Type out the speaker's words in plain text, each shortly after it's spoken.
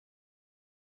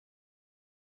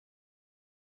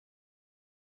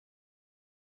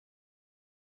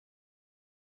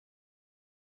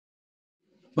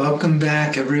Welcome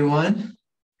back, everyone.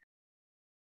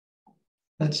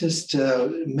 Let's just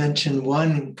mention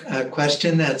one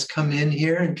question that's come in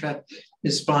here and try to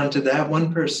respond to that.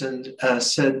 One person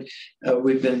said,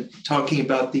 we've been talking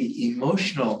about the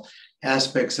emotional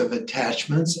aspects of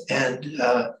attachments, and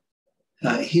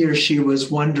he or she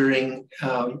was wondering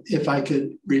if I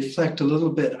could reflect a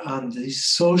little bit on the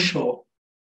social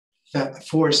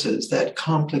forces that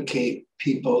complicate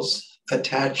people's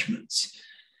attachments.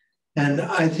 And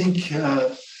I think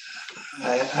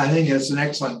it's an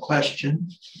excellent question.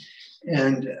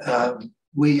 And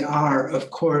we are, of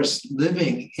course,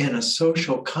 living in a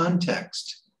social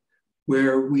context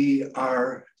where we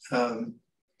are,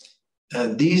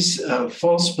 these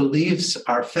false beliefs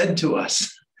are fed to us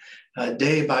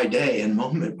day by day and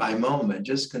moment by moment.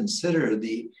 Just consider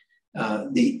the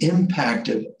impact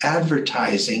of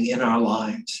advertising in our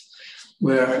lives,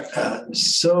 where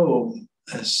so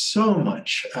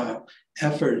much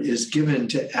effort is given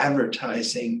to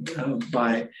advertising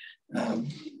by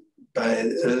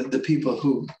the people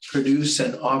who produce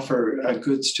and offer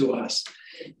goods to us.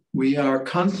 We are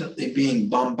constantly being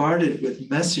bombarded with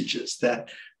messages that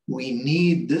we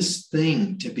need this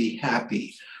thing to be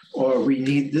happy, or we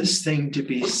need this thing to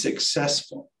be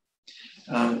successful.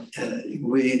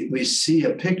 We see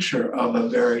a picture of a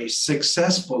very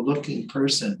successful looking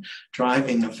person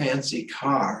driving a fancy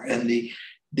car, and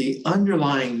the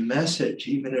underlying message,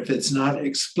 even if it's not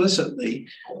explicitly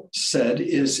said,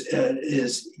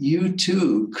 is you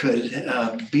too could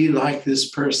be like this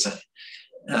person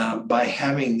by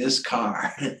having this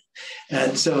car.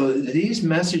 And so these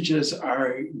messages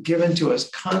are given to us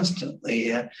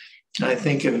constantly. I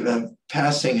think of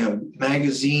passing a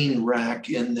magazine rack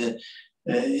in the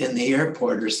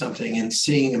airport or something and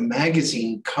seeing a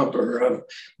magazine cover of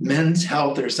Men's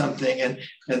Health or something and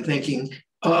thinking,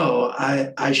 oh,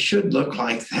 I should look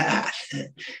like that.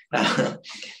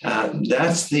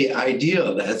 That's the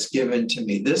ideal that's given to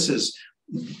me. This is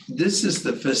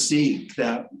the physique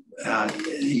that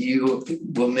you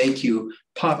will make you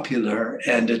popular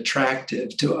and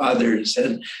attractive to others,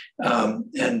 and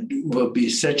will be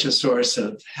such a source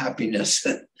of happiness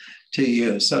to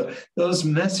you. So those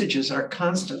messages are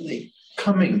constantly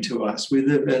coming to us. We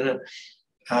live in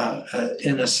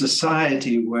a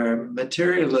society where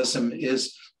materialism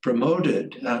is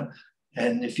promoted.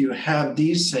 And if you have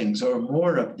these things or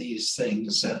more of these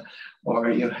things, or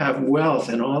you have wealth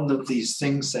and all of these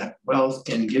things that wealth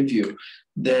can give you,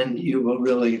 then you will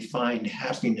really find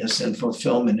happiness and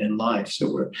fulfillment in life. So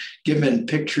we're given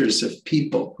pictures of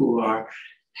people who are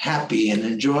happy and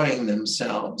enjoying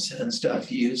themselves and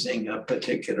stuff using a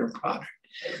particular product.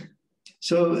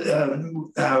 So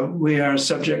we are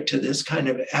subject to this kind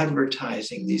of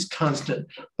advertising, these constant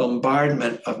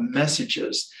bombardment of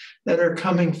messages that are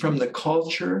coming from the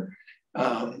culture,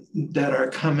 that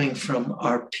are coming from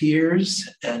our peers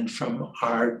and from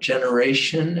our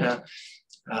generation.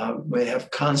 We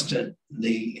have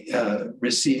constantly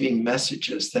receiving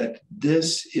messages that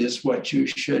this is what you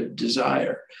should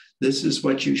desire. This is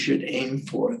what you should aim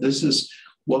for. This is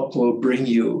what will bring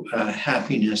you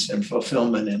happiness and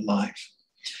fulfillment in life.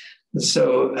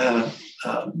 So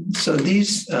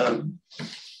these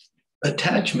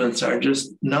attachments are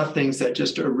just not things that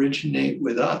just originate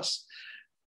with us.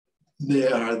 They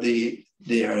are the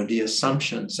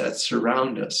assumptions that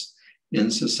surround us in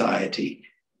society,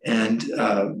 and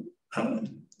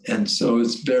so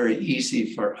it's very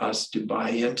easy for us to buy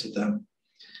into them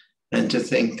and to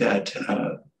think that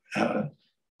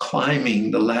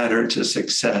climbing the ladder to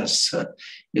success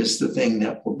is the thing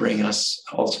that will bring us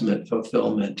ultimate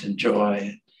fulfillment and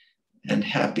joy and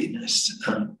happiness.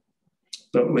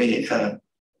 But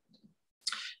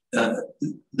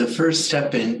the first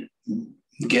step in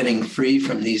getting free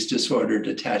from these disordered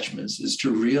attachments is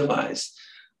to realize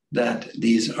that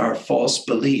these are false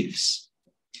beliefs,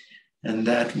 and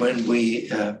that when we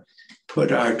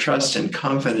put our trust and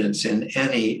confidence in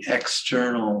any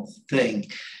external thing,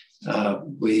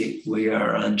 we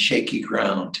are on shaky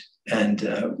ground, and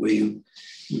we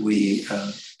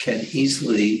can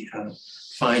easily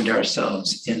find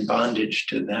ourselves in bondage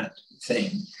to that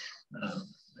thing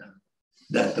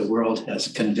that the world has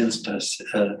convinced us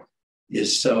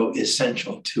is so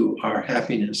essential to our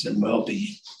happiness and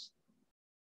well-being.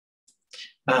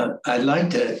 I'd like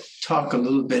to talk a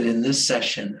little bit in this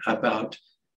session about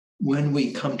when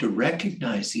we come to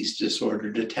recognize these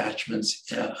disordered attachments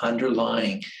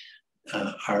underlying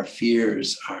our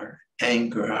fears, our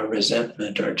anger, our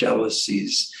resentment, our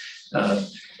jealousies.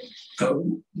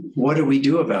 What do we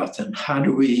do about them? How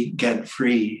do we get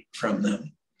free from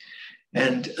them?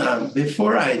 And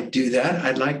before I do that,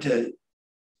 I'd like to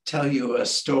tell you a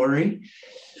story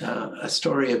a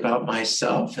story about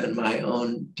myself and my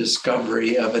own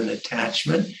discovery of an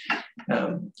attachment.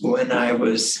 When I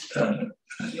was,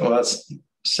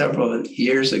 several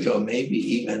years ago, maybe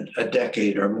even a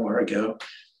decade or more ago,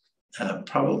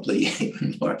 probably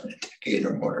even more than a decade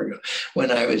or more ago,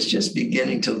 when I was just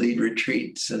beginning to lead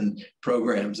retreats and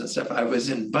programs and stuff, I was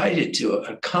invited to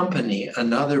accompany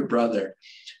another brother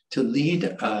to lead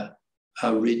a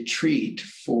retreat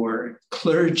for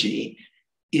clergy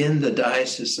in the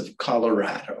Diocese of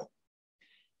Colorado.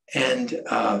 And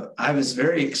I was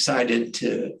very excited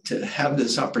to have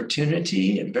this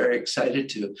opportunity and very excited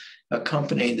to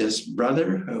accompany this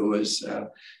brother who was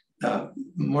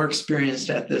more experienced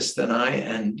at this than I,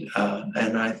 and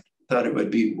I thought it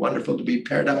would be wonderful to be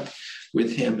paired up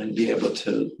with him and be able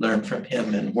to learn from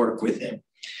him and work with him.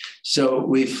 So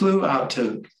we flew out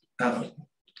to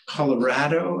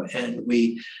Colorado, and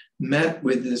we met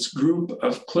with this group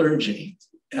of clergy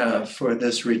for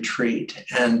this retreat.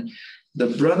 And the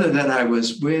brother that I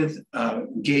was with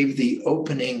gave the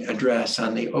opening address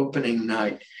on the opening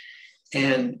night,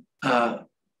 and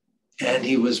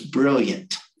he was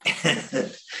brilliant.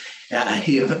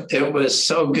 It was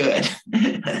so good.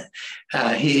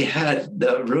 He had,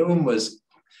 the room was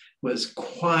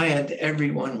quiet.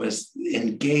 Everyone was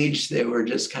engaged. They were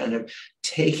just kind of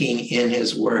taking in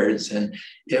his words, and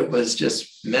it was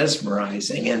just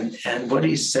mesmerizing. And what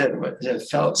he said, it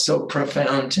felt so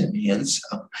profound to me and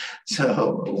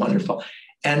so wonderful.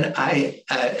 And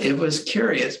it was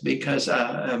curious because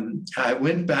I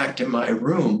went back to my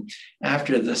room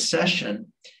after the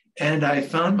session, and I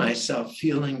found myself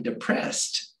feeling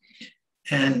depressed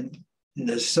and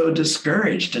so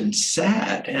discouraged and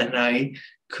sad. And I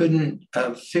couldn't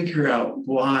figure out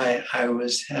why I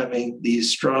was having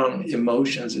these strong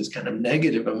emotions, these kind of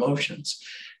negative emotions,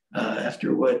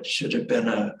 after what should have been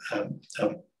a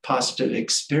positive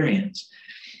experience.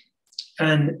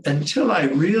 And until I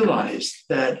realized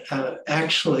that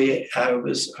actually I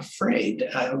was afraid.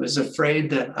 I was afraid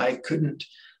that I couldn't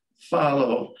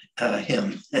follow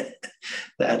him.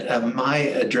 That my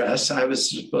address, I was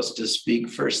supposed to speak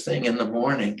first thing in the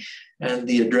morning, and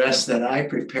the address that I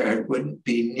prepared wouldn't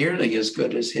be nearly as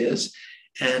good as his.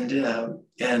 And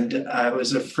I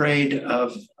was afraid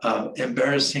of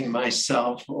embarrassing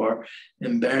myself or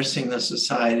embarrassing the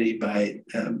society by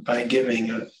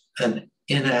giving an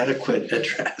inadequate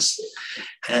address,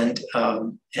 and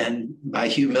by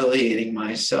humiliating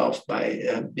myself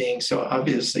by being so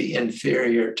obviously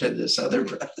inferior to this other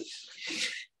brother.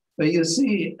 But you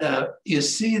see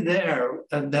there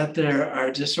that there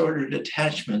are disordered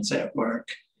attachments at work.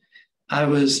 I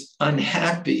was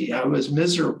unhappy. I was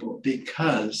miserable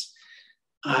because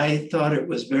I thought it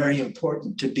was very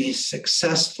important to be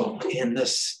successful in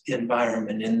this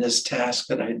environment, in this task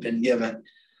that I'd been given.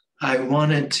 I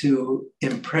wanted to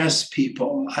impress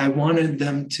people. I wanted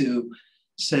them to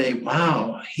say,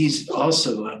 wow, he's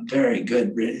also a very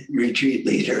good retreat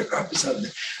leader or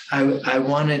something. I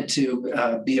wanted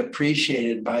to be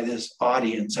appreciated by this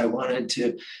audience. I wanted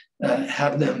to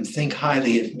have them think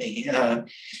highly of me.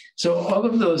 So all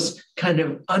of those kind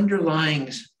of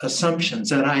underlying assumptions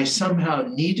that I somehow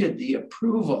needed the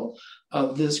approval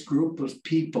of this group of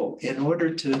people in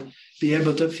order to be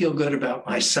able to feel good about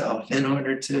myself, in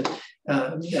order to,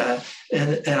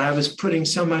 and I was putting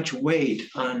so much weight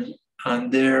on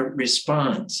their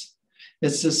response.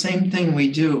 It's the same thing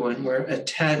we do when we're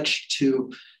attached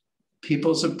to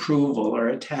people's approval or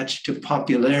attached to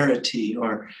popularity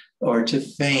or to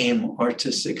fame or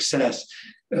to success.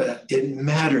 It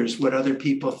matters what other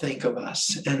people think of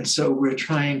us. And so we're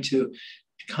trying to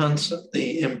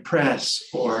constantly impress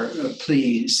or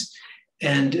please.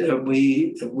 And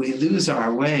we lose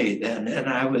our way then. And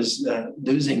I was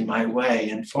losing my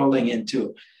way and falling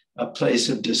into a place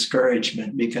of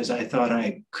discouragement because I thought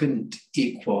I couldn't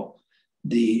equal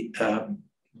the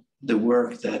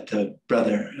work that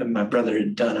my brother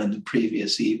had done on the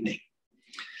previous evening.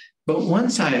 But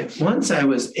once I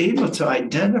was able to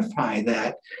identify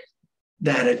that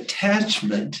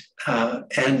attachment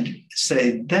and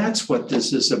say, that's what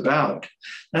this is about.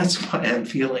 That's why I'm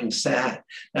feeling sad.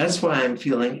 That's why I'm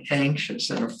feeling anxious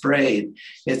and afraid.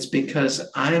 It's because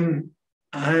I'm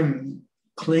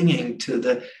clinging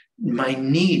to my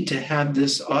need to have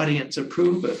this audience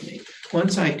approve of me.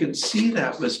 Once I could see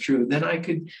that was true, then I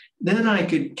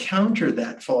could counter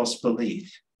that false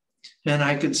belief. And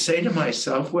I could say to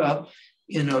myself, well,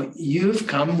 you've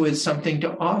come with something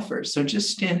to offer, so just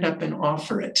stand up and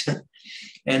offer it.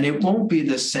 And it won't be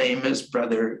the same as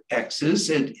Brother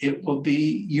X's, it will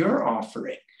be your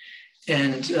offering.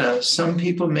 And some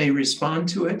people may respond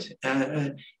to it,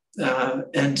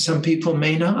 and some people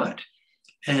may not.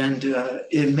 And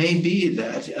it may be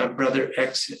that Brother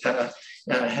X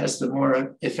has the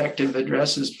more effective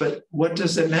addresses, but what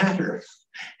does it matter?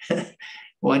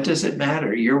 What does it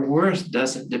matter? Your worth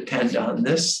doesn't depend on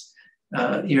this.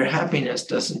 Your happiness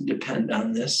doesn't depend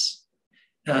on this.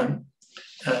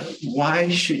 Why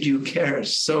should you care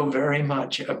so very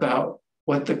much about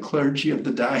what the clergy of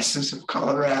the Diocese of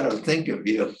Colorado think of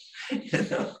you? You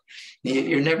know,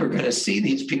 you're never going to see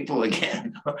these people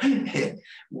again.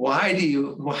 Why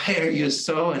are you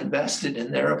so invested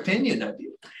in their opinion of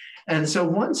you? And so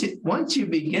once you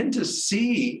begin to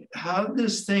see how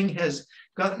this thing has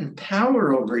gotten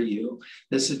power over you,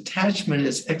 this attachment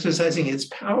is exercising its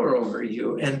power over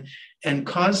you and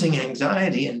causing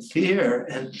anxiety and fear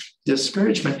and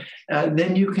discouragement,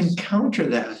 then you can counter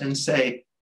that and say,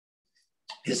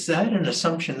 is that an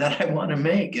assumption that I want to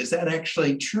make? Is that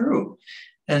actually true?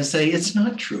 And say, it's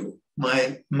not true.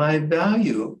 My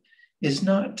value is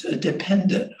not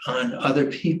dependent on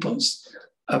other people's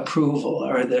approval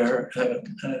or the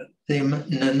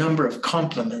number of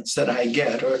compliments that I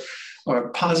get or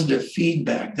positive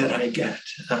feedback that I get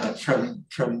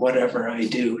from whatever I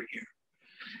do here.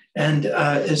 And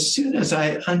as soon as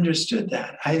I understood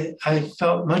that, I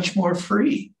felt much more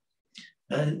free.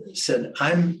 And said,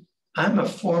 I'm a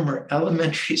former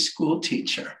elementary school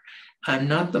teacher. I'm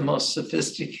not the most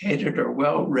sophisticated or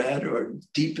well-read or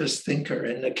deepest thinker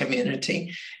in the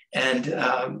community. And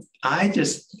I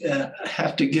just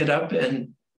have to get up and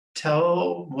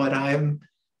tell what I'm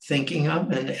thinking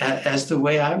of and as the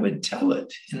way I would tell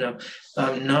it, you know,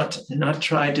 not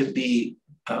try to be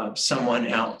someone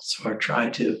else or try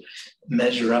to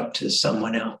measure up to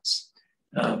someone else.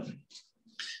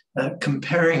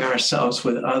 Comparing ourselves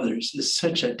with others is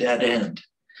such a dead end.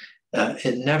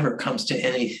 It never comes to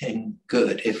anything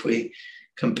good. If we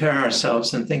compare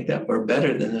ourselves and think that we're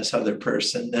better than this other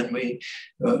person, then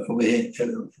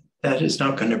that is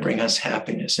not going to bring us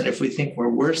happiness. And if we think we're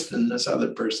worse than this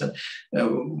other person,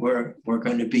 we're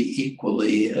going to be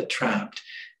equally trapped.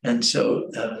 And so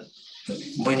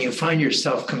when you find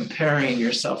yourself comparing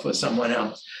yourself with someone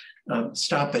else,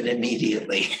 stop it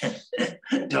immediately.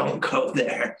 Don't go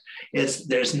there.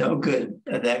 There's no good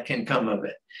that can come of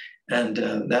it.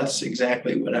 And that's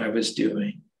exactly what I was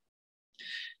doing.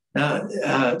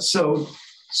 So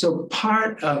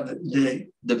part of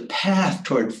the path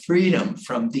toward freedom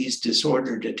from these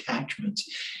disordered attachments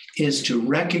is to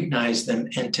recognize them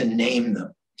and to name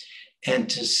them and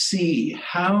to see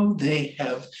how they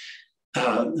have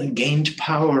gained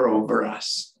power over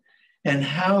us and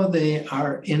how they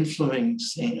are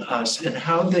influencing us and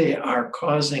how they are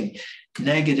causing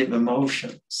negative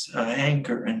emotions,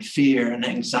 anger and fear and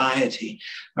anxiety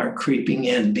are creeping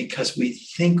in because we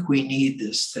think we need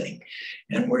this thing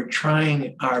and we're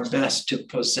trying our best to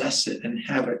possess it and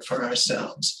have it for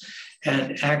ourselves.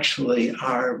 And actually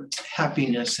our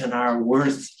happiness and our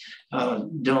worth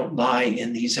don't lie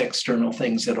in these external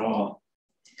things at all.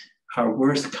 Our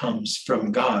worth comes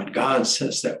from God. God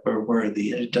says that we're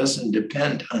worthy, and it doesn't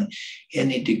depend on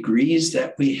any degrees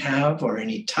that we have or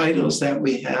any titles that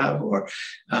we have or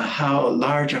how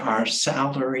large our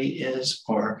salary is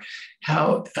or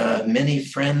how many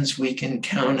friends we can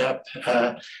count up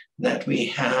that we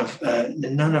have.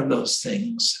 None of those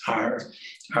things are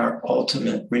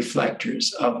ultimate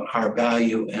reflectors of our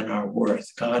value and our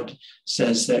worth. God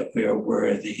says that we are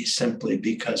worthy simply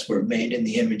because we're made in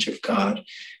the image of God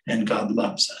and God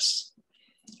loves us.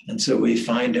 And so we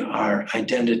find our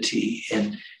identity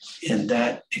in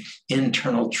that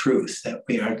internal truth that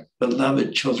we are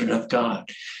beloved children of God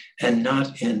and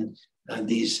not in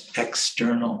these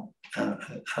external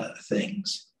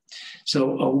things.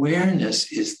 So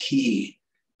awareness is key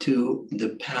to the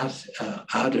path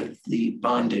out of the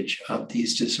bondage of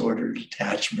these disordered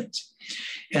attachments.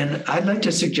 And I'd like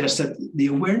to suggest that the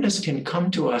awareness can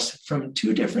come to us from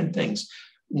two different things.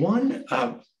 One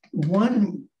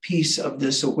piece of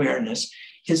this awareness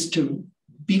is to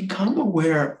become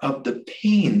aware of the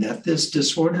pain that this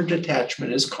disordered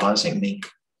attachment is causing me.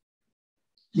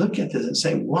 Look at this and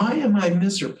say, why am I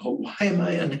miserable? Why am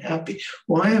I unhappy?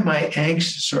 Why am I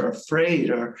anxious or afraid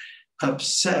or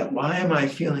upset? Why am I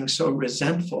feeling so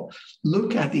resentful?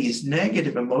 Look at these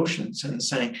negative emotions and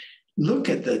saying, look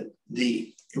at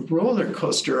the roller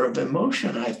coaster of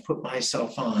emotion I've put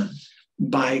myself on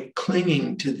by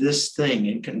clinging to this thing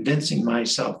and convincing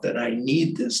myself that I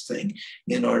need this thing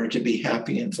in order to be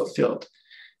happy and fulfilled.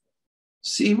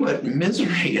 See what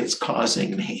misery it's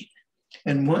causing me.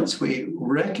 And once we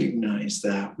recognize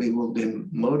that, we will be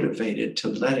motivated to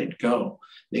let it go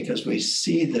because we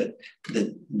see that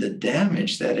the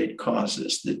damage that it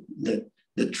causes,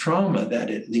 the trauma that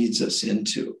it leads us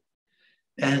into.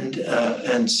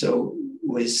 And so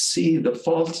we see the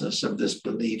falseness of this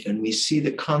belief, and we see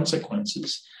the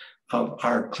consequences of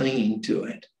our clinging to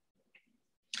it.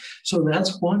 So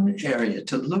that's one area,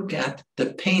 to look at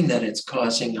the pain that it's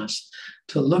causing us,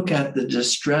 to look at the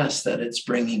distress that it's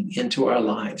bringing into our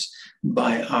lives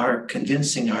by our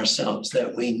convincing ourselves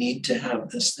that we need to have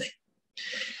this thing.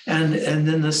 And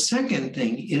then the second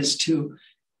thing is to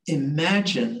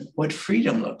imagine what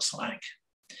freedom looks like.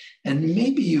 And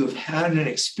maybe you've had an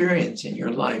experience in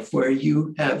your life where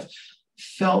you have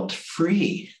felt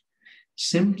free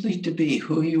simply to be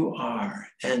who you are,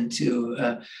 and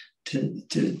to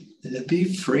be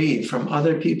free from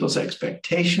other people's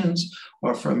expectations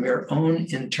or from your own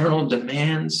internal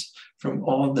demands, from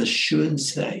all the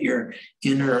shoulds that your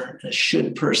inner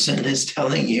should person is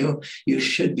telling you. You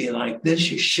should be like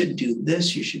this, you should do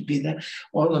this, you should be that,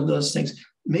 all of those things.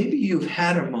 Maybe you've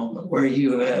had a moment where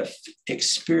you have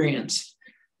experienced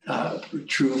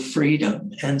true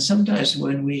freedom. And sometimes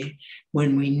when we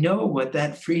know what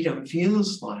that freedom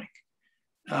feels like,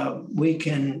 we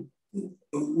can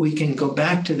go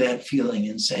back to that feeling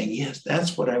and saying, yes,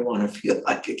 that's what I want to feel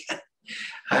like again.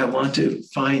 I want to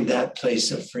find that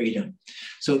place of freedom.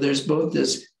 So there's both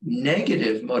this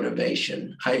negative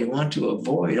motivation, I want to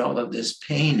avoid all of this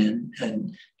pain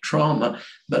and trauma,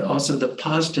 but also the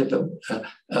positive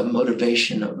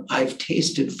motivation of, I've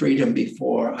tasted freedom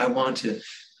before. I want to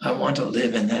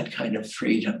live in that kind of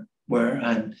freedom where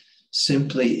I'm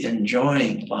simply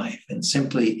enjoying life and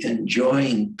simply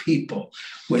enjoying people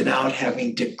without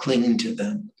having to cling to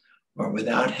them, or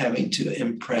without having to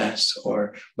impress,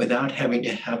 or without having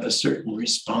to have a certain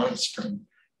response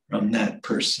from that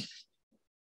person.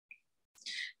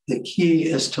 The key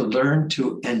is to learn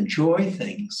to enjoy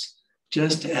things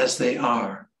just as they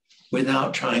are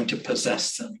without trying to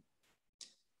possess them.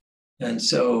 And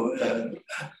so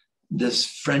this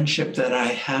friendship that I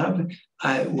have,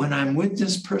 when I'm with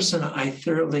this person, I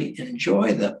thoroughly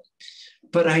enjoy them,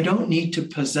 but I don't need to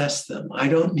possess them. I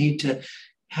don't need to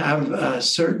have a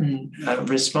certain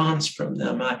response from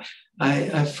them.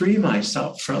 I free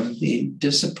myself from the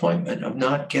disappointment of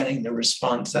not getting the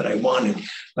response that I wanted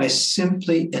by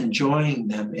simply enjoying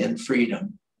them in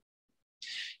freedom.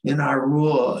 In our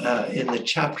rule, in the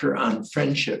chapter on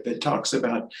friendship, it talks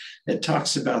about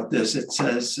this. It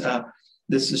says,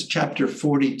 this is chapter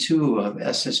 42 of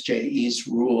SSJE's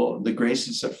rule, The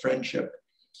Graces of Friendship.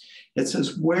 It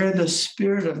says, where the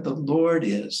Spirit of the Lord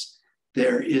is,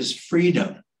 there is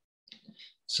freedom.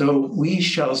 So we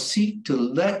shall seek to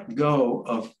let go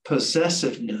of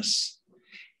possessiveness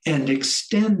and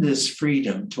extend this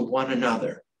freedom to one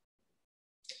another.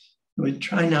 We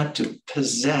try not to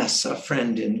possess a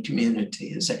friend in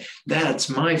community and say, that's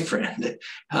my friend.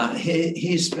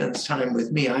 He spends time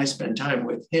with me, I spend time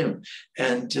with him,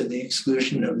 and to the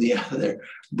exclusion of the other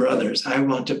brothers. I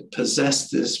want to possess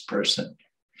this person.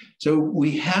 So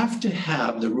we have to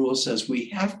have, the rule says, we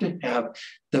have to have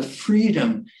the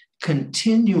freedom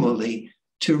continually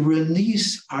to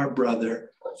release our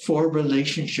brother for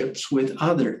relationships with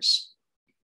others.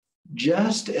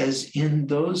 Just as in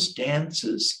those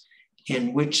dances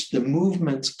in which the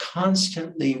movements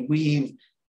constantly weave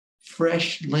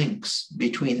fresh links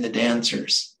between the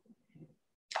dancers.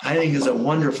 I think is a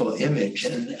wonderful image,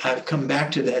 and I've come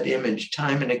back to that image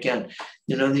time and again.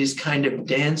 You know, these kind of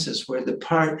dances where the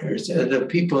partners, the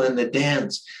people in the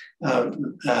dance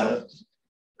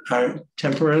are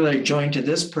temporarily joined to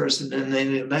this person, and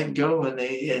then they let go and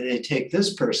they take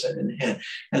this person in hand,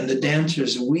 and the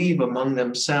dancers weave among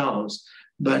themselves.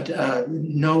 But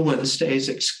no one stays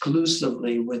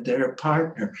exclusively with their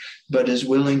partner, but is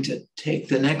willing to take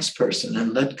the next person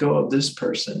and let go of this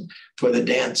person for the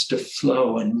dance to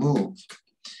flow and move.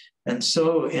 And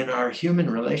so in our human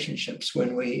relationships,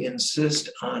 when we insist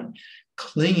on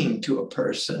clinging to a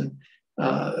person,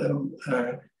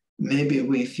 maybe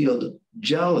we feel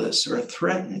jealous or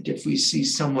threatened if we see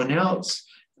someone else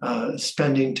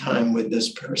spending time with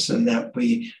this person that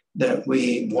we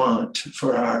want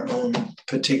for our own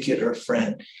particular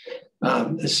friend.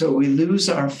 So we lose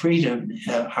our freedom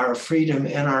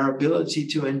and our ability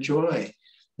to enjoy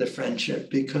the friendship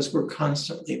because we're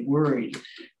constantly worried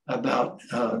about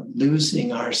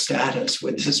losing our status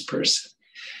with this person,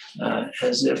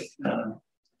 as if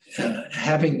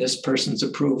having this person's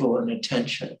approval and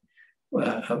attention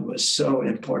was so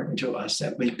important to us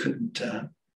that we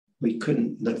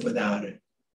couldn't live without it.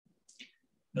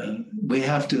 We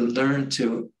have to learn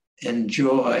to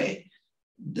enjoy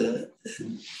the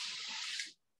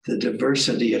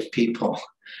diversity of people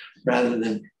rather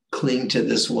than cling to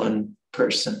this one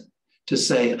person. To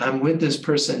say, I'm with this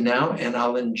person now and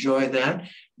I'll enjoy that.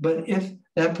 But if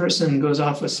that person goes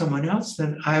off with someone else,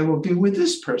 then I will be with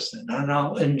this person and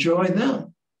I'll enjoy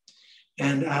them.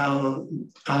 And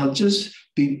I'll just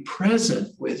be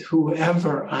present with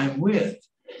whoever I'm with.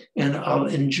 And I'll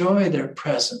enjoy their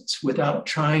presence without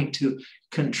trying to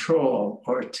control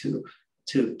or to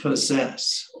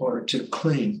possess or to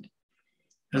cling.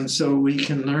 And so we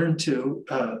can learn to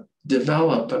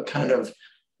develop a kind of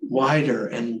wider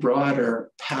and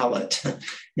broader palette,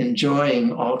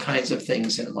 enjoying all kinds of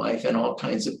things in life and all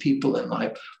kinds of people in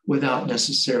life without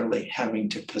necessarily having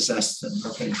to possess them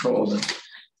or control them.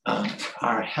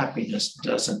 Our happiness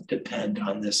doesn't depend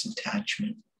on this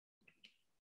attachment.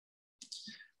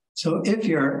 So if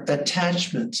your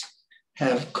attachments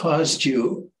have caused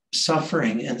you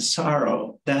suffering and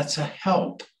sorrow, that's a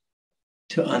help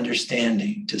to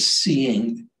understanding, to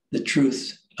seeing the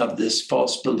truth of this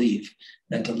false belief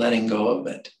and to letting go of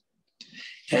it.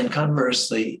 And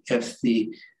conversely, if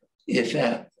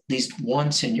at least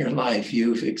once in your life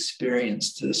you've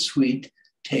experienced the sweet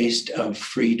taste of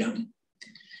freedom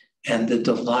and the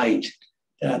delight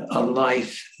that a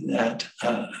life that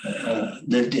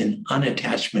lived in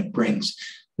unattachment brings,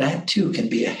 that too can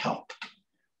be a help.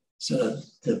 So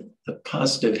the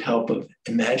positive help of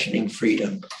imagining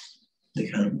freedom,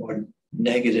 the kind of more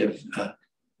negative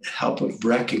help of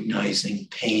recognizing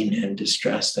pain and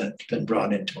distress that's been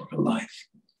brought into our life.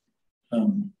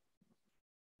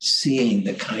 Seeing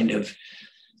the kind of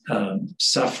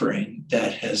suffering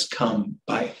that has come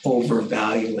by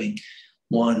overvaluing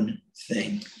one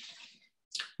thing.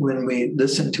 When we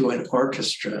listen to an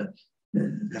orchestra, we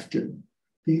have to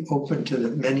be open to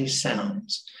the many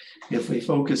sounds. If we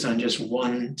focus on just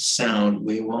one sound,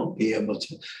 we won't be able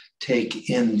to take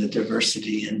in the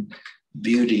diversity and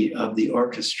beauty of the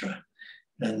orchestra.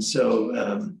 And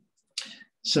so,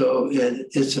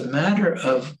 it's a matter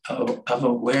of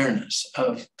awareness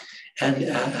and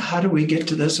how do we get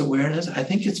to this awareness? I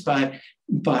think it's by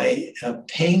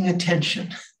paying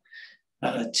attention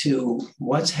to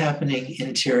what's happening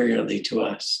interiorly to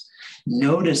us,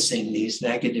 noticing these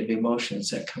negative emotions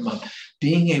that come up,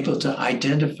 being able to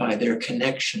identify their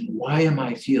connection. Why am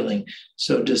I feeling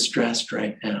so distressed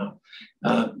right now?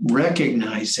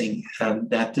 Recognizing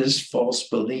that this false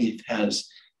belief has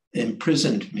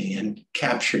imprisoned me and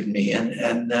captured me,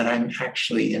 and that I'm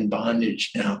actually in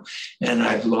bondage now, and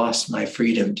I've lost my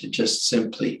freedom to just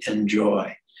simply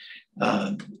enjoy.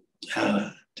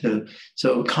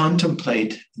 So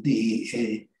contemplate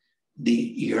the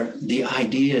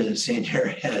ideas in your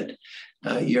head,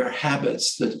 your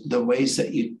habits, the ways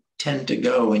that you tend to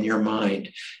go in your mind,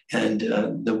 and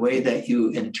the way that you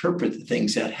interpret the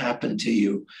things that happen to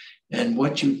you, and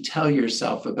what you tell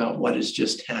yourself about what has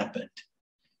just happened.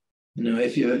 You know,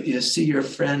 if you see your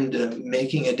friend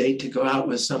making a date to go out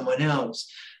with someone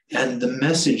else, and the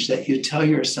message that you tell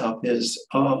yourself is,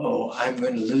 oh, I'm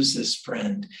going to lose this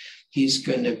friend. He's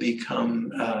going to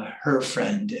become her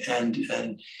friend, and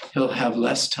he'll have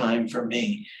less time for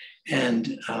me.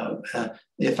 And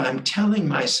if I'm telling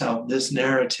myself this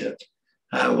narrative,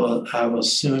 I will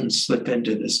soon slip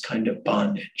into this kind of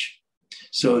bondage.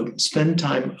 So spend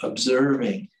time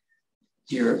observing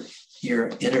your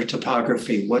inner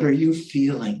topography. What are you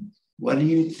feeling? What are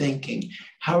you thinking?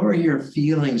 How are your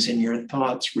feelings and your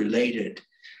thoughts related?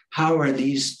 How are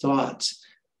these thoughts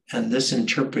and this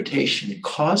interpretation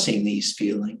causing these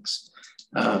feelings?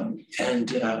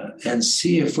 And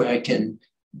see if I can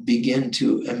begin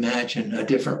to imagine a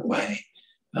different way,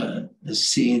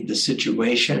 see the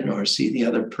situation or see the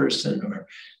other person or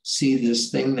see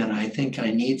this thing that I think I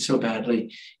need so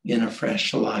badly in a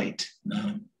fresh light.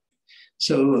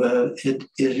 So it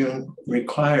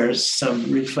requires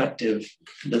some reflective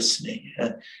listening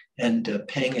and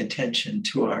paying attention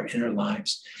to our inner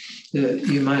lives.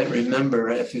 You might remember,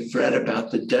 if you've read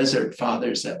about the Desert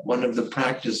Fathers, that one of the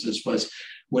practices was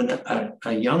when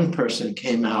a young person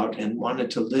came out and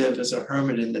wanted to live as a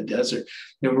hermit in the desert,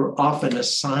 they were often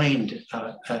assigned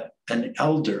an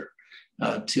elder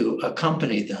to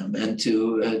accompany them and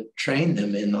to train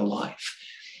them in the life.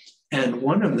 And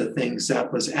one of the things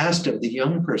that was asked of the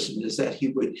young person is that he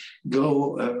would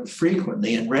go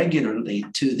frequently and regularly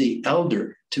to the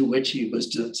elder to which he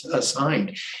was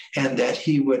assigned, and that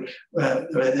he would,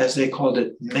 as they called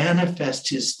it, manifest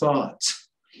his thoughts.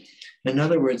 In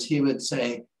other words, he would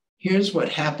say, here's what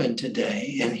happened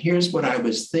today, and here's what I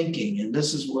was thinking, and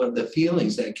this is what the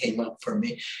feelings that came up for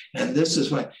me, and this is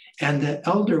what, and the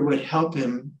elder would help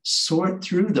him sort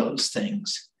through those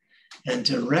things and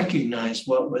to recognize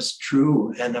what was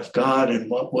true and of God and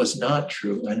what was not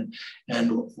true and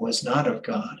was not of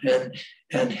God,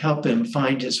 and help him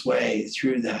find his way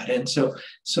through that. And so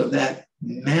that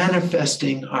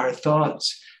manifesting our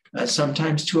thoughts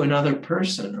sometimes to another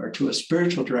person, or to a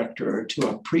spiritual director, or to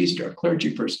a priest or a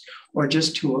clergy person, or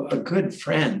just to a good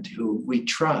friend who we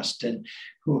trust and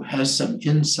who has some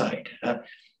insight,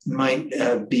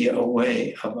 might be a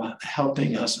way of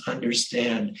helping us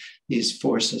understand these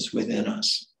forces within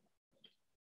us.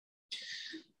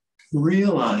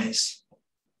 Realize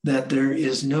that there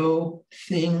is no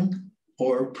thing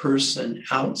or person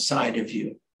outside of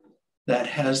you that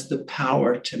has the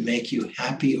power to make you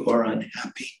happy or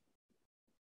unhappy.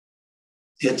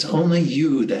 It's only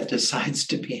you that decides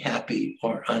to be happy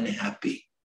or unhappy.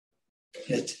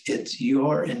 It's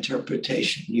your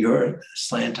interpretation, your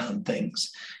slant on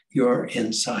things, your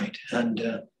insight.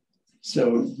 And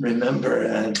so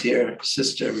remember, dear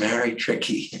Sister Mary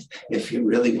Tricky, if you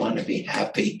really want to be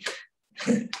happy,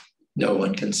 no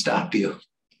one can stop you.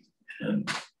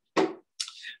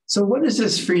 So what does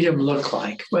this freedom look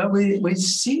like? Well, we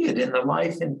see it in the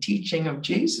life and teaching of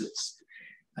Jesus.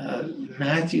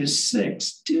 Matthew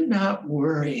 6, do not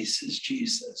worry, says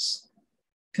Jesus.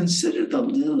 Consider the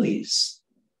lilies.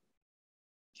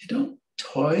 You don't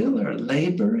toil or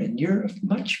labor, and you're of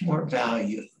much more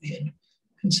value.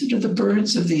 Consider the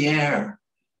birds of the air,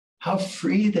 how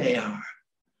free they are.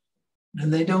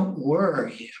 And they don't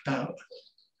worry about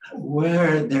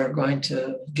where they're going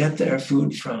to get their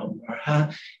food from, or how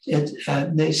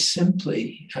they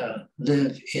simply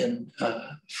live in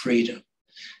freedom.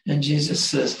 And Jesus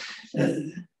says,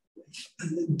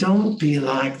 don't be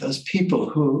like those people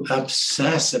who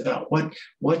obsess about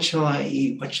what shall I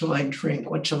eat, what shall I drink,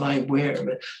 what shall I wear.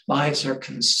 But lives are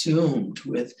consumed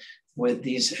with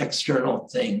these external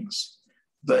things.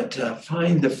 But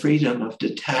find the freedom of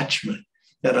detachment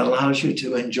that allows you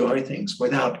to enjoy things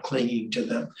without clinging to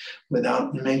them,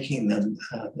 without making them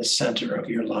the center of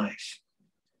your life.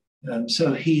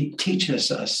 So he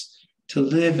teaches us to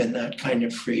live in that kind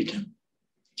of freedom.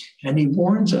 And he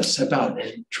warns us about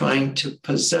trying to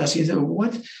possess. He said,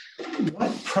 what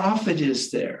profit is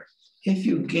there if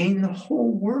you gain the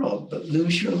whole world but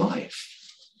lose your life?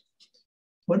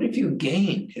 What have you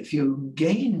gained? If you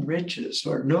gain riches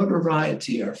or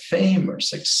notoriety or fame or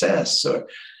success, or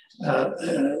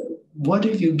what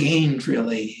have you gained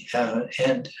really?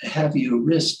 And have you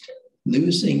risked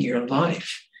losing your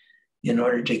life in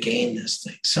order to gain this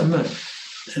thing?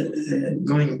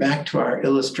 Going back to our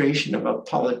illustration of a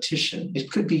politician,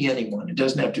 it could be anyone. It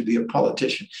doesn't have to be a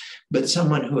politician, but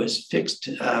someone who has fixed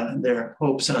their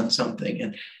hopes on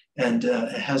something and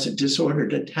has a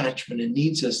disordered attachment and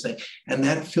needs this thing. And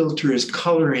that filter is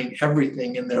coloring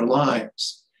everything in their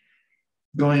lives.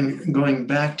 Going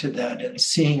back to that and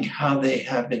seeing how they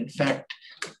have in fact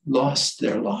lost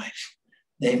their life.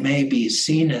 They may be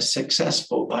seen as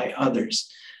successful by others,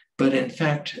 but in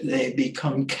fact, they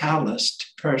become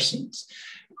calloused persons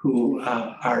who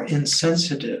are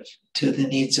insensitive to the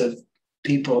needs of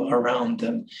people around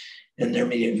them in their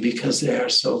media because they are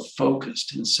so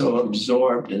focused and so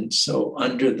absorbed and so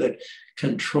under the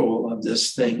control of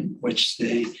this thing which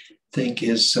they think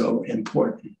is so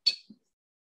important.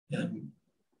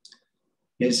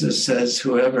 Jesus says,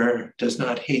 whoever does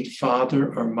not hate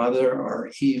father or mother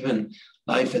or even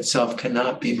life itself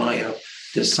cannot be my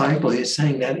disciple. He's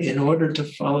saying that in order to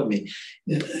follow me,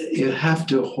 you have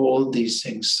to hold these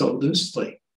things so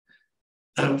loosely.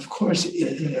 And of course,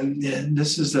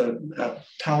 this is a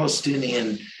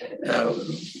Palestinian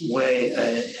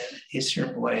way,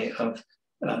 Eastern way of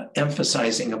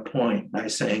emphasizing a point by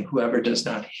saying whoever does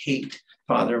not hate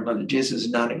father and mother. Jesus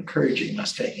is not encouraging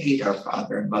us to hate our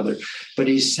father and mother, but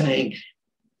he's saying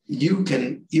you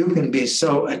can be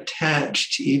so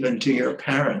attached even to your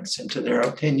parents and to their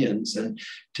opinions and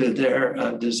to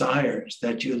their desires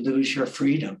that you lose your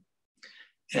freedom.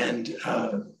 And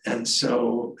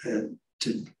so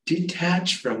to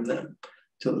detach from them,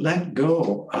 to let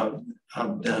go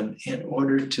of them in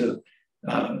order to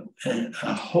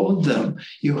hold them.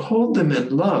 You hold them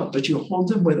in love, but you hold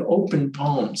them with open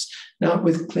palms, not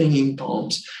with clinging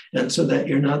palms, and so that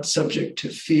you're not subject to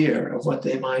fear of what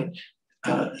they might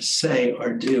say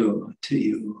or do to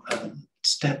you.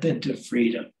 Step into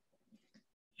freedom.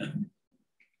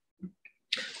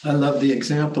 I love the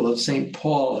example of St.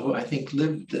 Paul, who I think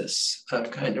lived this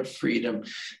kind of freedom.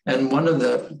 And one of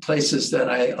the places that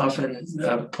I often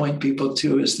point people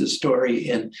to is the story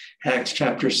in Acts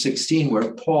chapter 16,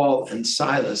 where Paul and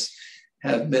Silas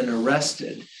have been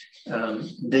arrested.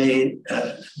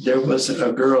 There was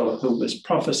a girl who was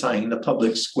prophesying in the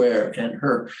public square, and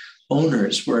her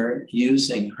owners were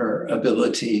using her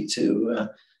ability to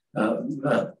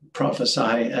prophesy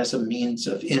as a means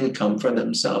of income for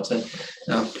themselves.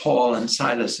 And Paul and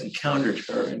Silas encountered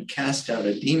her and cast out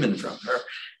a demon from her.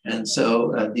 And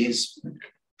so these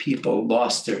people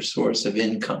lost their source of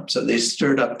income. So they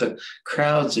stirred up the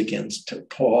crowds against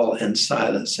Paul and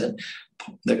Silas, and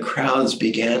the crowds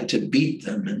began to beat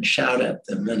them and shout at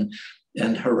them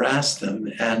and harass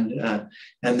them. And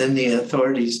then the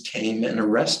authorities came and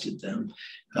arrested them,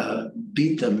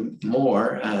 beat them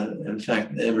more. In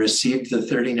fact, they received the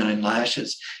 39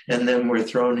 lashes and then were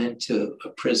thrown into a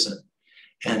prison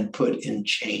and put in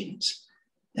chains.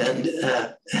 And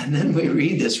then we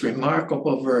read this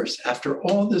remarkable verse. After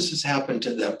all this has happened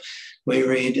to them, we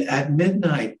read, at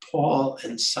midnight, Paul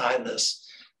and Silas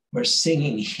were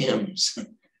singing hymns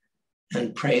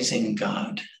and praising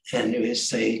God. And we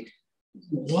say,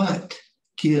 what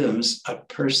gives a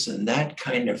person that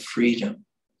kind of freedom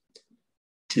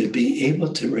to be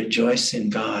able to rejoice in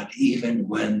God even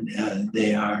when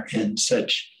they are in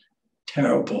such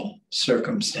terrible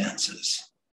circumstances?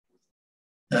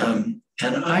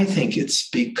 And I think it's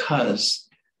because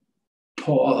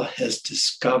Paul has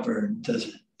discovered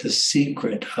the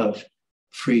secret of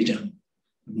freedom,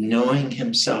 knowing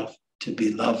himself to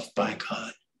be loved by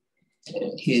God.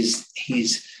 He's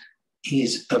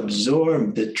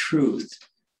absorbed the truth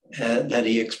that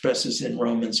he expresses in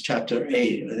Romans chapter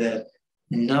 8, that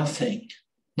nothing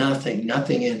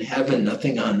in heaven,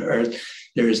 nothing on earth,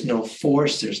 there is no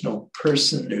force, there's no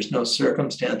person, there's no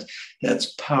circumstance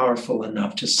that's powerful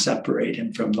enough to separate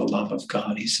him from the love of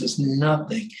God. He says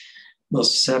nothing will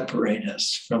separate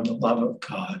us from the love of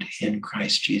God in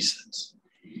Christ Jesus.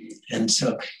 And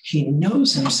so he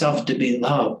knows himself to be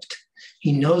loved.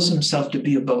 He knows himself to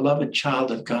be a beloved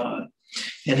child of God.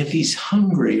 And if he's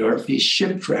hungry, or if he's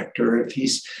shipwrecked, or if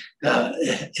he's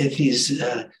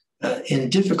in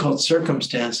difficult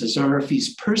circumstances, or if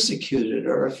he's persecuted,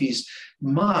 or if he's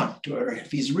mocked, or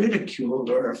if he's ridiculed,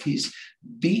 or if he's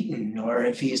beaten, or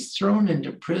if he's thrown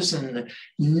into prison,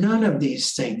 none of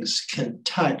these things can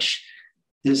touch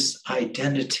this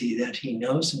identity that he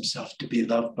knows himself to be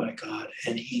loved by God.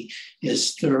 And he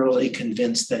is thoroughly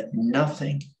convinced that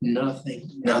nothing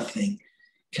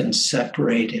can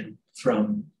separate him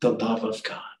from the love of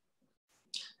God.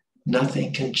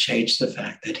 Nothing can change the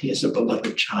fact that he is a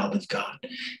beloved child of God.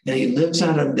 And he lives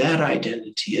out of that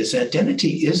identity. His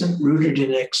identity isn't rooted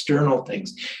in external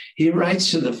things. He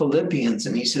writes to the Philippians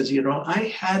and he says,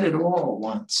 I had it all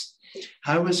once.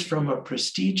 I was from a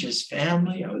prestigious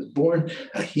family. I was born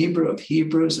a Hebrew of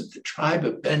Hebrews of the tribe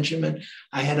of Benjamin.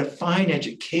 I had a fine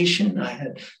education. I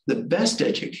had the best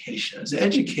education. I was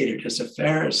educated as a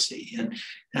Pharisee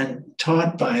and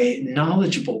taught by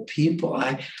knowledgeable people.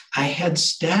 I had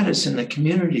status in the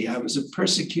community. I was a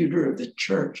persecutor of the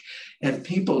church, and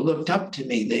people looked up to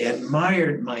me. They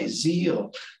admired my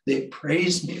zeal. They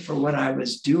praised me for what I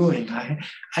was doing.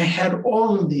 I had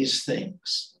all of these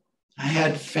things. I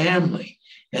had family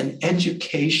and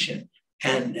education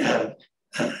and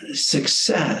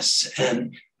success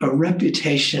and a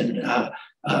reputation,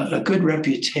 a good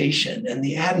reputation, and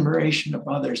the admiration of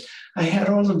others. I had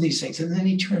all of these things. And then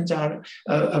he turns out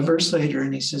a verse later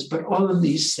and he says, but all of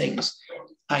these things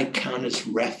I count as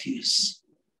refuse.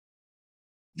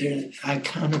 I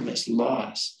count them as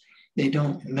loss. They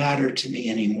don't matter to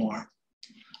me anymore.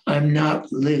 I'm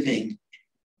not living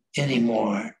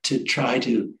anymore to try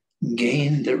to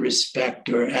gain the respect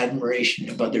or admiration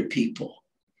of other people.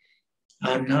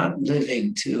 I'm not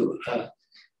living to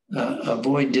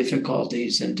avoid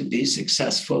difficulties and to be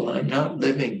successful. I'm not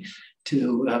living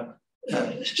to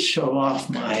show off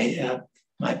my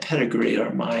pedigree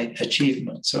or my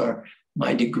achievements or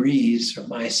my degrees or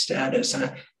my status.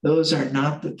 Those are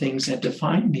not the things that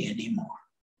define me anymore.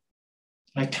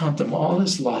 I count them all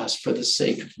as loss for the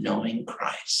sake of knowing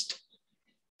Christ,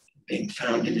 being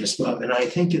found in his love. And I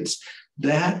think it's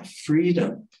that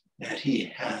freedom that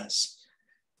he has.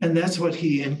 And that's what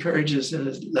he encourages in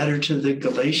his letter to the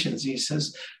Galatians. He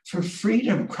says, for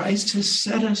freedom, Christ has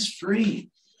set us free.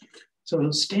 So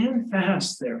stand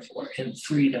fast, therefore, in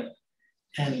freedom,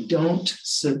 and don't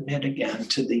submit again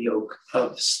to the yoke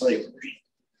of slavery.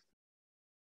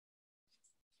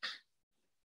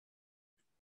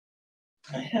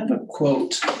 I have a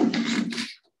quote.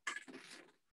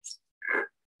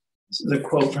 This is a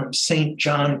quote from St.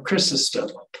 John Chrysostom,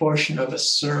 a portion of a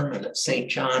sermon of St.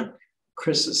 John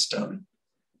Chrysostom.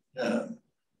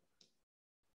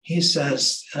 He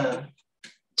says,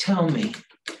 tell me,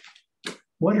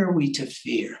 what are we to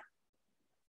fear?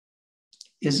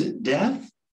 Is it death?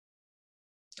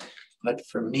 But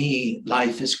for me,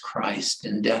 life is Christ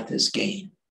and death is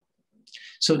gain.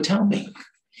 So tell me,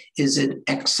 is it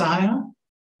exile?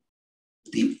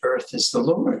 The earth is the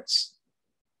Lord's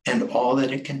and all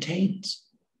that it contains.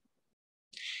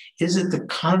 Is it the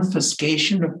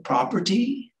confiscation of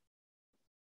property?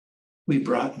 We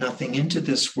brought nothing into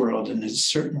this world, and it's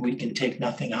certain we can take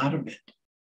nothing out of it.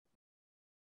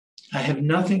 I have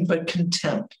nothing but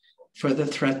contempt for the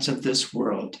threats of this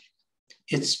world.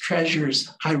 Its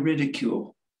treasures I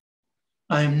ridicule.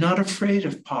 I am not afraid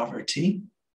of poverty.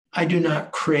 I do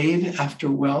not crave after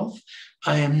wealth.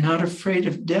 I am not afraid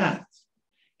of death.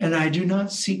 And I do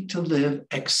not seek to live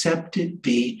except it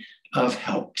be of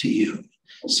help to you.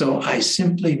 So I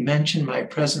simply mention my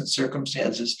present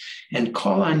circumstances and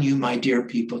call on you, my dear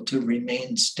people, to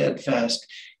remain steadfast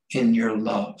in your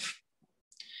love.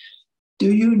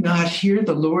 Do you not hear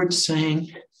the Lord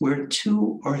saying, where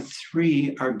 2 or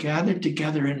 3 are gathered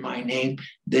together in my name,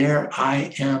 there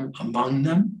I am among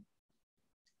them?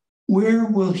 Where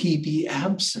will he be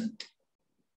absent?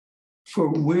 For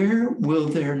where will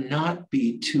there not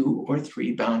be 2 or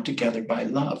 3 bound together by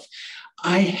love?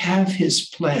 I have his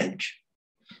pledge,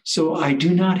 so I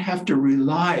do not have to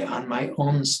rely on my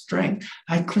own strength.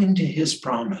 I cling to his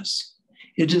promise.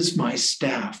 It is my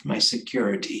staff, my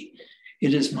security.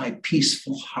 It is my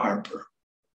peaceful harbor.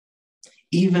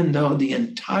 Even though the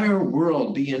entire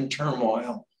world be in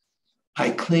turmoil, I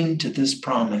cling to this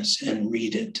promise and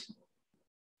read it.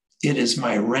 It is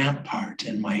my rampart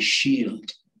and my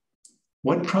shield.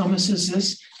 What promise is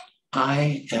this?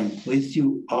 I am with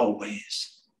you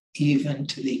always, even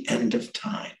to the end of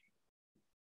time.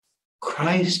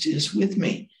 Christ is with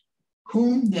me.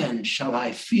 Whom then shall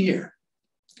I fear?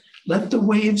 Let the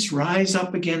waves rise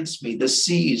up against me, the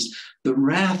seas, the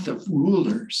wrath of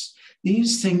rulers.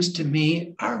 These things to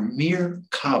me are mere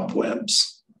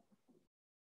cobwebs.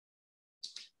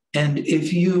 And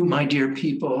if you, my dear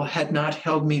people, had not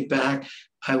held me back,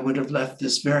 I would have left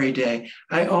this very day.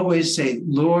 I always say,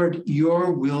 Lord,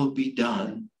 your will be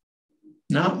done.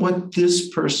 Not what this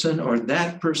person or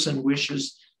that person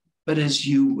wishes, but as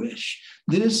you wish.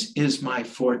 This is my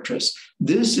fortress.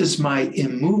 This is my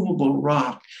immovable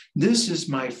rock. This is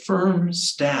my firm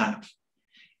staff.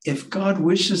 If God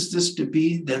wishes this to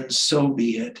be, then so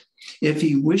be it. If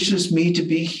he wishes me to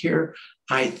be here,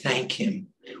 I thank him.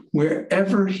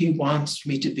 Wherever he wants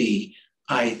me to be,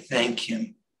 I thank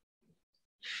him.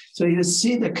 So you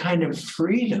see the kind of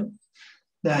freedom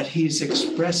that he's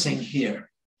expressing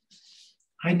here.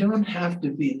 I don't have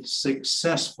to be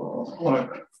successful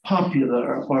or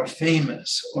popular or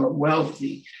famous or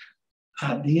wealthy.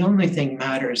 The only thing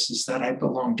matters is that I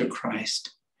belong to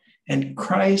Christ. And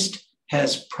Christ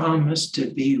has promised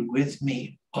to be with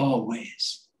me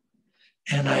always.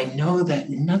 And I know that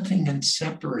nothing can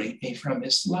separate me from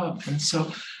his love. And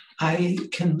so I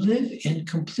can live in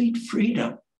complete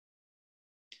freedom.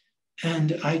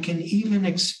 And I can even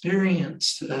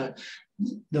experience the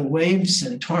waves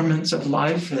and torments of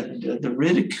life and the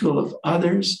ridicule of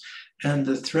others and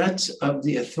the threats of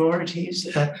the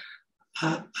authorities.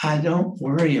 I don't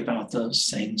worry about those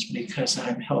things because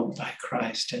I'm held by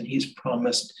Christ and he's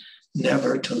promised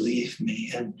never to leave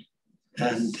me.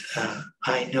 And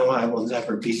I know I will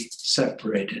never be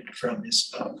separated from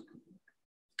his love.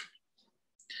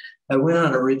 I went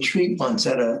on a retreat once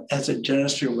as a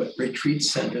Jesuit retreat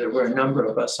center. There were a number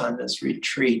of us on this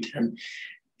retreat, and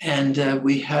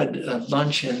we had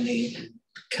lunch in the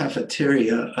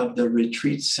cafeteria of the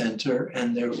retreat center,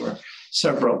 and there were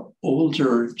several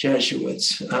older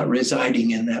Jesuits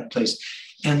residing in that place.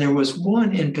 And there was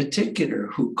one in particular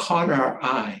who caught our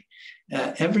eye.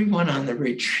 Everyone on the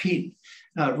retreat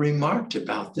remarked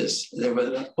about this. There was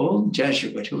an old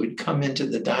Jesuit who would come into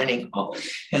the dining hall,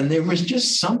 and there was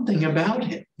just something about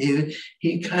him.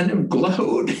 He kind of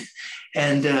glowed.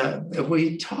 And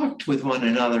we talked with one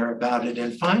another about it.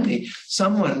 And finally,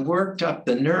 someone worked up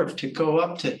the nerve to go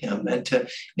up to him and to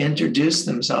introduce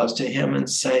themselves to him and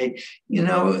say, you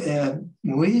know,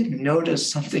 we've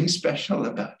noticed something special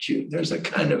about you. There's a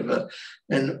kind of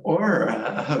an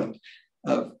aura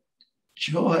of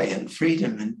joy and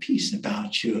freedom and peace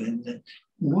about you. And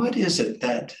what is it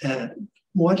that,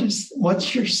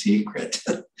 what's your secret?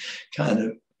 kind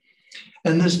of.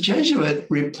 And this Jesuit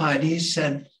replied, he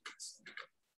said,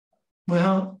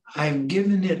 well, I've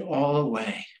given it all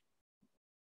away.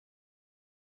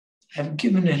 I've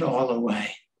given it all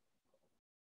away.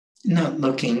 Not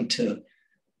looking to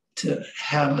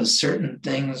have a certain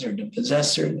things or to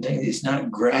possess certain things. He's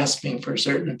not grasping for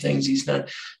certain things. He's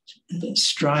not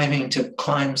striving to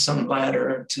climb some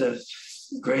ladder to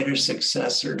greater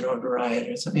success or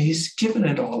notoriety or something. He's given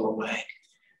it all away.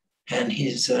 And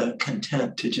he's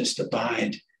content to just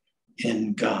abide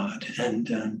in God.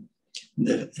 And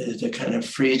the kind of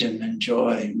freedom and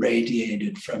joy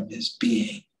radiated from his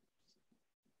being.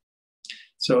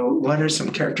 So what are some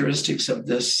characteristics of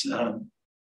this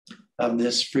of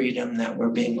this freedom that we're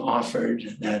being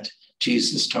offered, that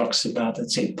Jesus talks about,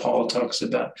 that St. Paul talks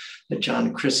about, that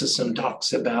John Chrysostom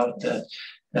talks about, that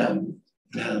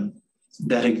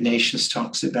Ignatius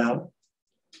talks about.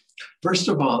 First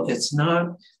of all, it's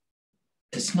not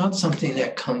something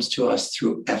that comes to us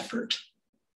through effort.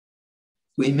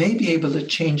 We may be able to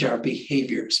change our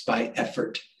behaviors by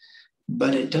effort,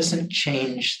 but it doesn't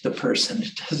change the person.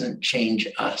 It doesn't change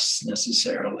us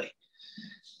necessarily.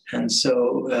 And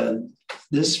so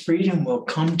this freedom will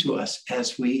come to us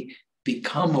as we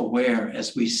become aware,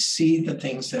 as we see the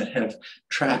things that have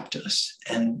trapped us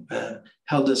and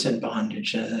held us in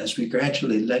bondage. And as we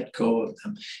gradually let go of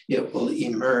them, it will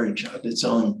emerge of its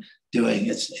own doing.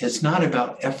 It's not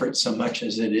about effort so much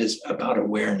as it is about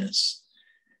awareness,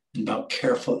 about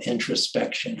careful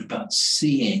introspection, about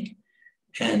seeing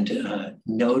and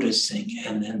noticing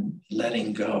and then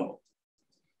letting go.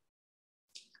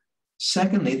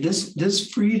 Secondly, this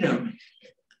freedom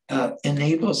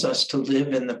enables us to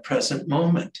live in the present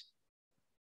moment.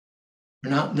 We're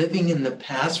not living in the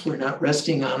past. We're not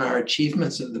resting on our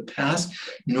achievements of the past,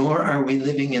 nor are we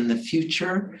living in the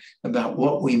future about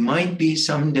what we might be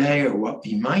someday or what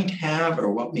we might have or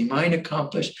what we might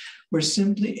accomplish. We're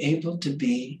simply able to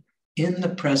be in the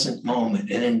present moment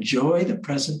and enjoy the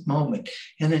present moment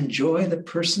and enjoy the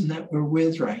person that we're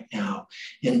with right now,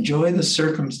 enjoy the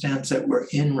circumstance that we're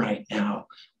in right now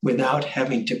without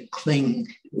having to cling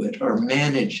to it or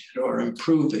manage it or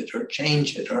improve it or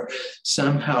change it or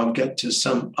somehow get to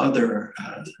some other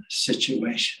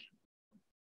situation.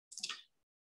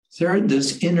 Third,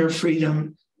 this inner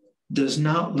freedom does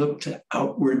not look to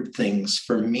outward things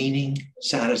for meaning,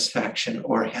 satisfaction,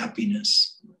 or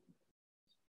happiness.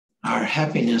 Our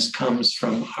happiness comes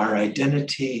from our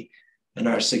identity and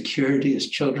our security as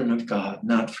children of God,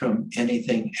 not from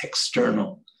anything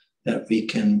external that we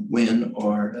can win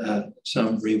or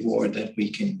some reward that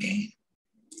we can gain.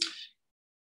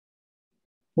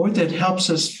 Or that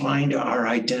helps us find our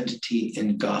identity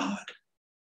in God,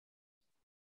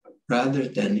 rather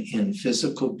than in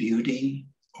physical beauty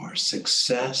or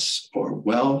success or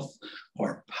wealth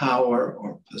or power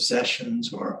or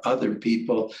possessions or other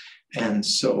people and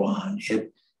so on.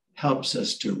 It helps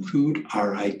us to root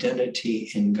our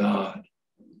identity in God.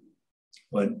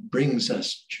 What brings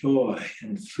us joy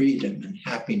and freedom and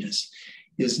happiness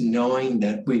is knowing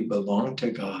that we belong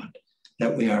to God,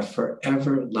 that we are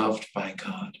forever loved by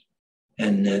God,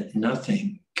 and that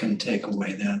nothing can take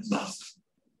away that love.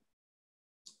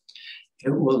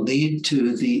 It will lead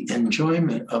to the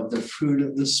enjoyment of the fruit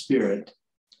of the Spirit.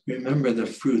 Remember the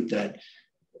fruit that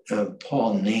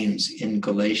Paul names in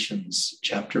Galatians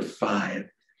chapter 5.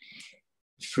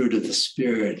 The fruit of the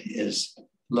Spirit is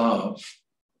love,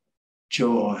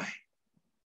 joy,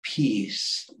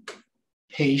 peace,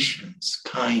 patience,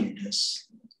 kindness,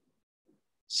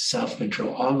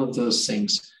 self-control. All of those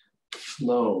things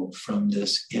flow from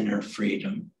this inner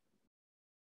freedom.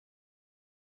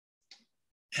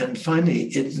 And finally,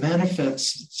 it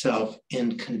manifests itself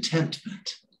in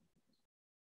contentment.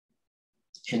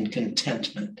 In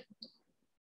contentment.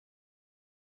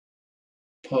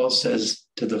 Paul says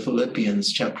to the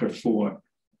Philippians, chapter 4,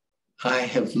 I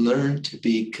have learned to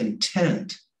be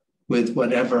content with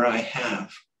whatever I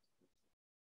have.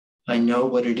 I know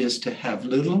what it is to have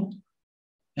little,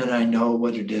 and I know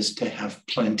what it is to have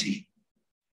plenty.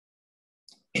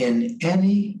 In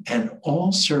any and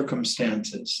all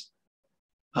circumstances,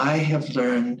 I have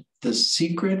learned the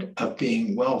secret of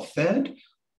being well fed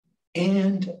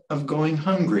and of going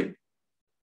hungry,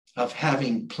 of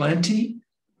having plenty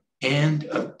and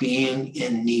of being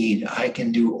in need. I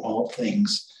can do all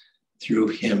things through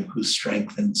him who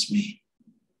strengthens me.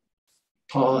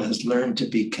 Paul has learned to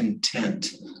be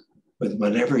content with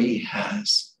whatever he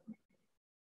has.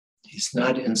 He's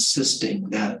not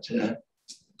insisting that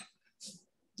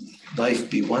life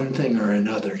be one thing or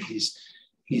another. He's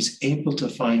able to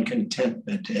find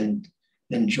contentment and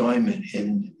enjoyment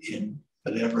in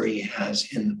whatever he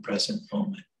has in the present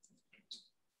moment.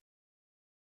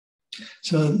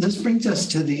 So this brings us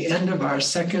to the end of our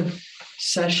second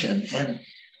session. And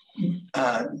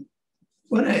do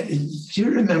you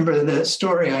remember the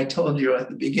story I told you at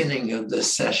the beginning of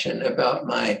this session about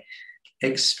my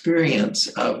experience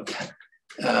of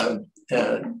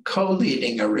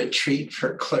co-leading a retreat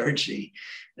for clergy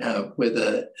with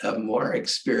a more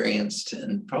experienced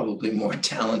and probably more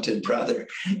talented brother,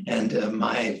 and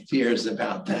my fears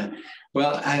about that?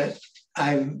 Well,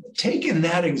 I've taken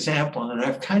that example and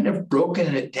I've kind of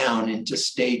broken it down into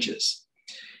stages.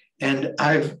 And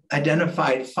I've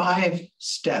identified 5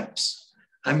 steps.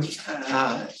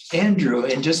 Andrew,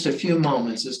 in just a few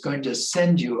moments, is going to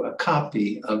send you a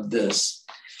copy of this.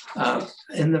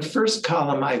 In the first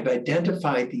column, I've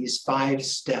identified these 5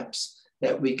 steps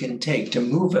that we can take to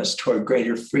move us toward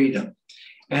greater freedom.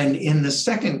 And in the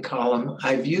second column,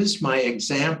 I've used my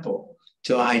example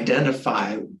to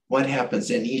identify what happens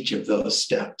in each of those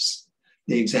steps.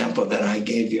 The example that I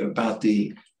gave you about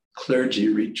the clergy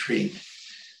retreat.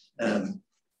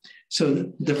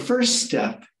 So the first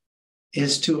step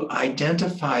is to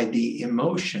identify the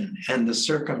emotion and the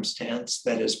circumstance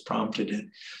that has prompted it.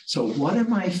 So what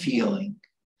am I feeling?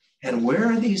 And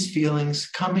where are these feelings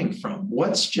coming from?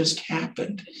 What's just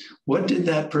happened? What did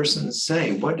that person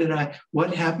say?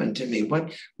 What happened to me?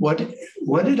 What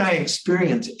did I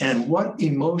experience? And what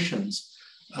emotions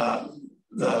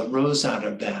rose out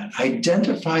of that?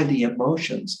 Identify the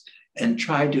emotions and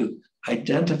try to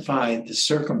identify the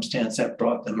circumstance that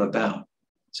brought them about.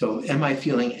 So am I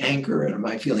feeling anger? Am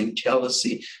I feeling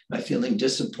jealousy? Am I feeling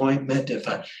disappointment? If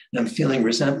I'm feeling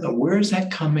resentment, where is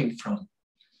that coming from?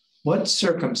 What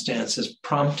circumstances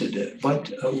prompted it?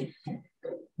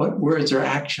 What words or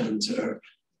actions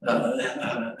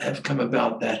have come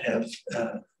about that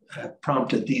have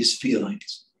prompted these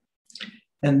feelings?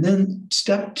 And then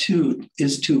step 2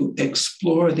 is to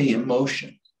explore the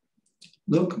emotion.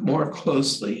 Look more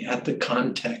closely at the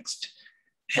context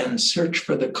and search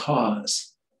for the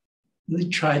cause. Really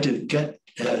try to get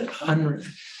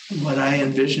what I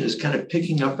envision is kind of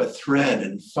picking up a thread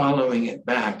and following it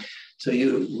back. So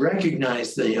you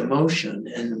recognize the emotion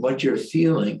and what you're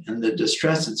feeling and the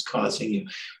distress it's causing you,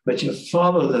 but you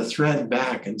follow the thread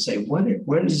back and say,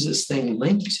 where does this thing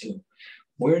link to?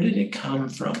 Where did it come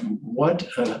from? What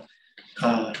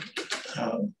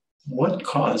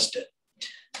caused it?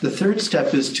 The third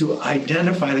step is to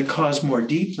identify the cause more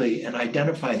deeply and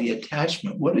identify the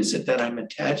attachment. What is it that I'm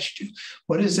attached to?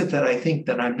 What is it that I think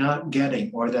that I'm not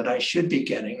getting, or that I should be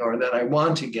getting, or that I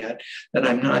want to get that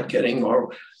I'm not getting?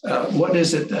 Or what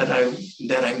is it that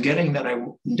I'm getting that I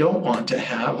don't want to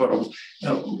have? Or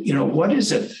what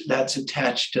is it that's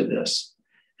attached to this?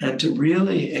 And to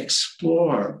really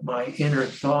explore my inner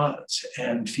thoughts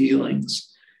and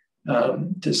feelings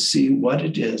to see what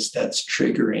it is that's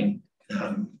triggering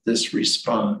this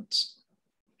response.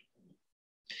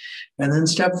 And then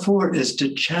step 4 is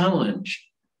to challenge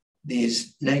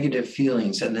these negative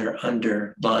feelings and their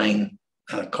underlying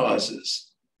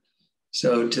causes.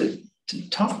 So to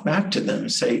talk back to them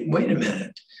and say, wait a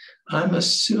minute, I'm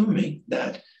assuming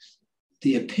that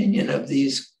the opinion of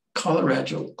these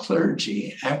Colorado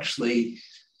clergy actually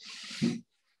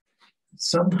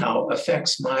somehow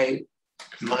affects my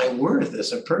worth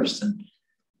as a person.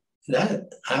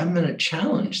 That I'm going to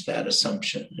challenge that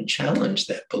assumption and challenge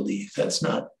that belief. It's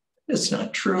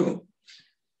not true.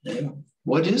 And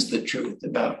what is the truth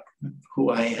about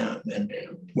who I am and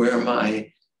where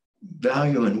my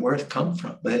value and worth come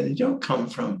from? They don't come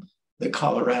from the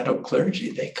Colorado clergy.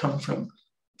 They come from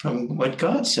what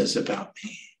God says about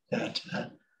me,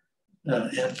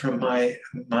 and from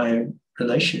my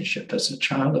relationship as a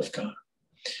child of God.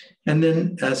 And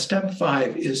then step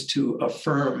 5 is to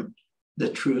affirm the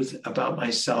truth about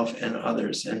myself and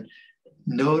others, and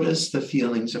notice the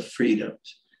feelings of freedom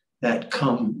that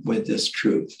come with this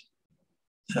truth.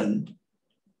 And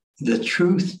the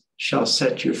truth shall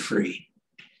set you free.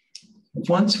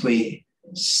 Once we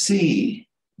see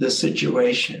the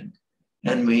situation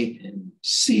and we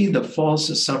see the false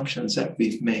assumptions that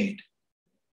we've made,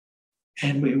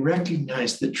 and we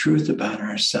recognize the truth about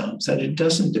ourselves, that it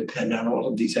doesn't depend on all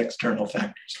of these external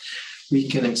factors, we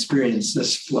can experience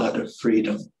this flood of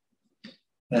freedom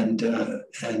and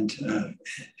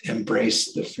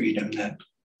embrace the freedom that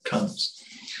comes.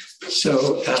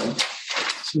 So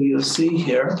you'll see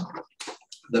here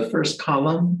the first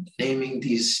column, naming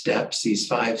these steps, these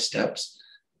 5 steps.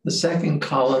 The second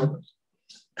column,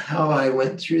 how I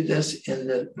went through this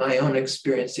in my own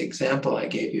experience, the example I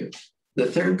gave you.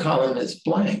 The third column is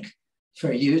blank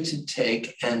for you to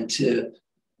take and to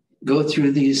go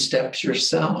through these steps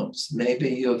yourselves. Maybe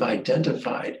you have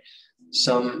identified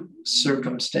some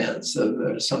circumstance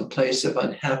of some place of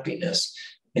unhappiness,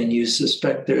 and you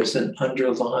suspect there's an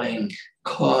underlying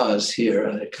cause here,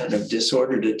 a kind of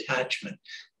disordered attachment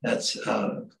that's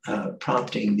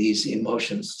prompting these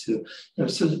emotions to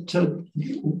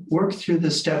work through the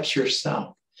steps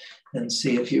yourself and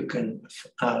see if you can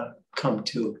come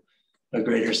to a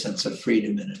greater sense of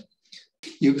freedom in it.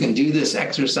 You can do this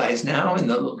exercise now in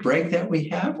the little break that we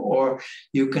have, or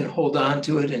you can hold on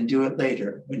to it and do it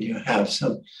later when you have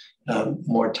some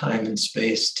more time and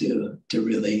space to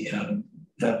really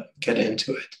get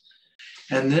into it.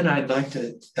 And then I'd like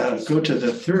to go to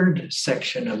the third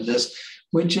section of this,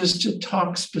 which is to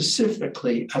talk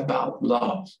specifically about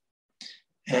love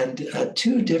and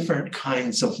two different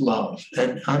kinds of love,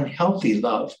 an unhealthy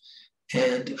love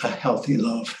and a healthy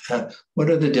love. What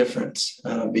are the difference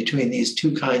between these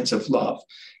two kinds of love?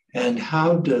 And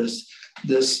how does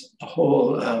this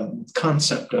whole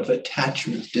concept of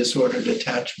attachment, disordered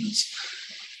attachments,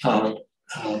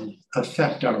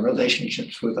 affect our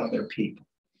relationships with other people?